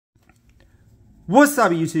What's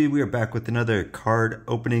up, YouTube? We are back with another card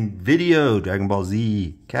opening video. Dragon Ball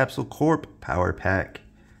Z Capsule Corp Power Pack.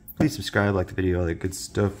 Please subscribe, like the video, all that good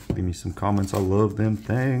stuff. Leave me some comments. I love them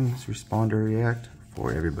things. Respond or react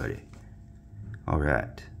for everybody.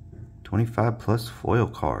 Alright. 25 plus foil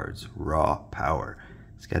cards. Raw power.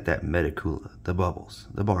 It's got that Metacoola, the Bubbles,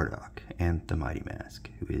 the Bardock, and the Mighty Mask,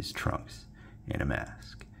 who is Trunks and a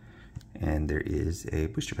mask. And there is a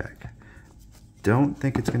booster pack. Don't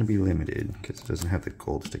think it's going to be limited because it doesn't have the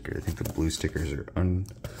gold sticker. I think the blue stickers are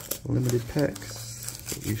unlimited packs,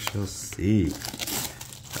 but we shall see.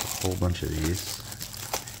 Got a whole bunch of these.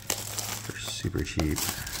 They're super cheap.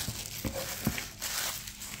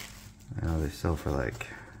 I know they sell for like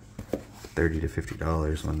 $30 to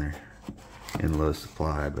 $50 when they're in low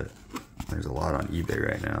supply, but there's a lot on eBay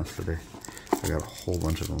right now, so they got a whole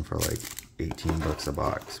bunch of them for like 18 bucks a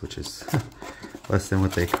box, which is less than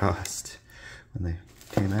what they cost when they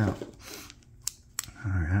came out.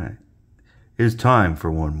 Alright. It is time for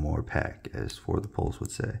one more pack, as For the Pulse would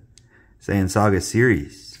say. Saiyan Saga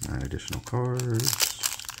series. 9 additional cards.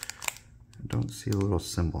 I don't see a little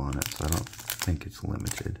symbol on it, so I don't think it's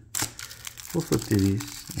limited. We'll flip through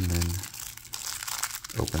these and then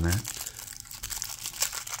open that.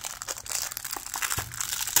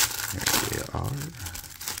 There they are.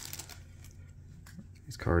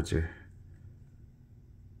 These cards are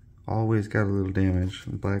always got a little damage.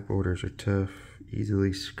 Black borders are tough,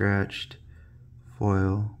 easily scratched.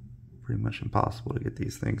 Foil, pretty much impossible to get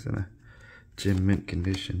these things in a gem mint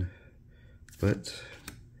condition. But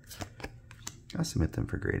I submit them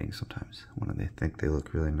for grading sometimes when they think they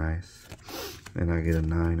look really nice. And I get a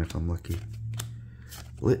 9 if I'm lucky.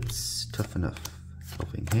 Blitz, tough enough.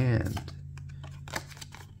 Helping hand.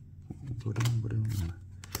 Ba-doom, ba-doom.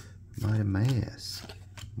 Mighty Mask.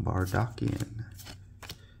 Bardockian.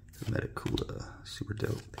 Metacoola, super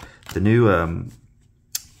dope. The new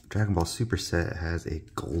Dragon Ball Super set has a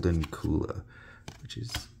golden Coola, which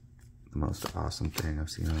is the most awesome thing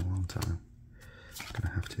I've seen in a long time. I'm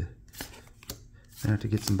gonna have to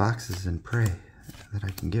get some boxes and pray that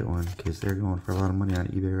I can get one, because they're going for a lot of money on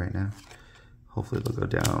eBay right now. Hopefully they'll go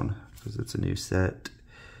down because it's a new set,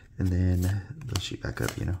 and then they'll shoot back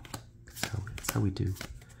up. You know, that's how we do.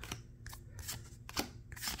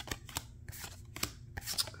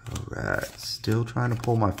 Alright, still trying to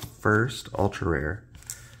pull my first ultra rare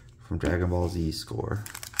from Dragon Ball Z score.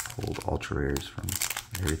 Pulled ultra rares from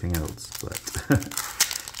everything else, but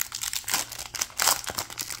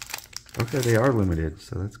okay, they are limited,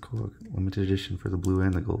 so that's cool. Limited edition for the blue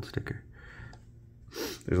and the gold sticker.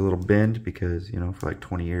 There's a little bend because, you know, for like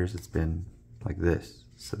 20 years it's been like this,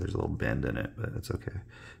 so there's a little bend in it, but it's okay.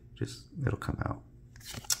 It'll come out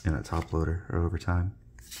in a top loader or over time.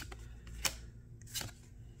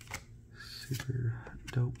 Super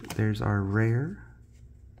dope. There's our rare,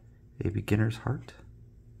 a beginner's heart.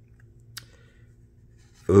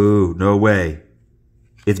 Ooh, no way.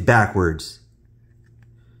 It's backwards.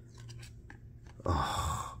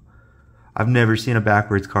 Oh, I've never seen a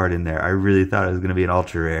backwards card in there. I really thought it was going to be an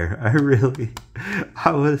ultra rare.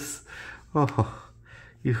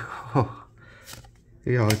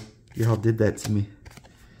 Y'all did that to me.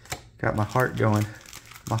 Got my heart going,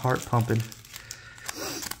 my heart pumping.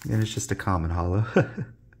 And it's just a common holo.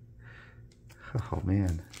 Oh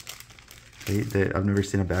man. I've never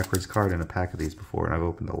seen a backwards card in a pack of these before, and I've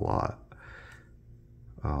opened a lot.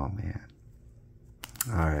 Oh man.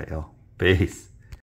 Alright, y'all. Peace.